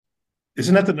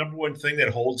Isn't that the number one thing that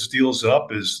holds deals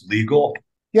up is legal?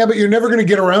 Yeah, but you're never going to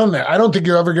get around that. I don't think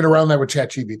you'll ever get around that with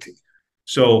ChatGPT.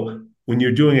 So when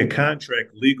you're doing a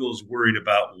contract, legal's worried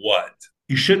about what?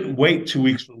 You shouldn't wait 2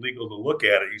 weeks for legal to look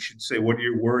at it. You should say, what are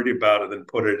you worried about? And then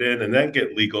put it in and then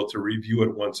get legal to review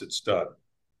it once it's done.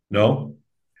 No?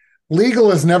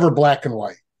 Legal is never black and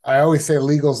white. I always say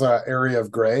legal's an area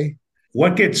of gray.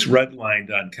 What gets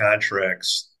redlined on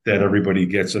contracts that everybody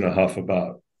gets in a huff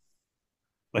about?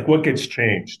 Like what gets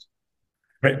changed?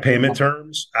 Payment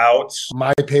terms, outs.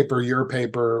 My paper, your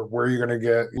paper, where you're going to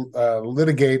get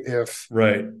litigate if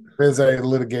Right, there is a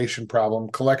litigation problem,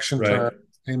 collection right, terms,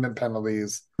 payment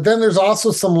penalties. But then there's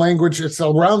also some language, it's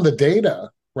around the data,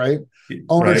 right? right.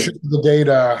 Ownership of the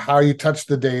data, how you touch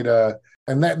the data.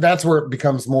 And that's where it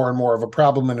becomes more and more of a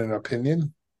problem in an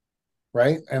opinion,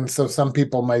 right? And so some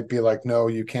people might be like, no,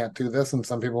 you can't do this. And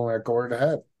some people might go right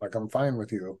ahead. Like, I'm fine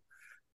with you.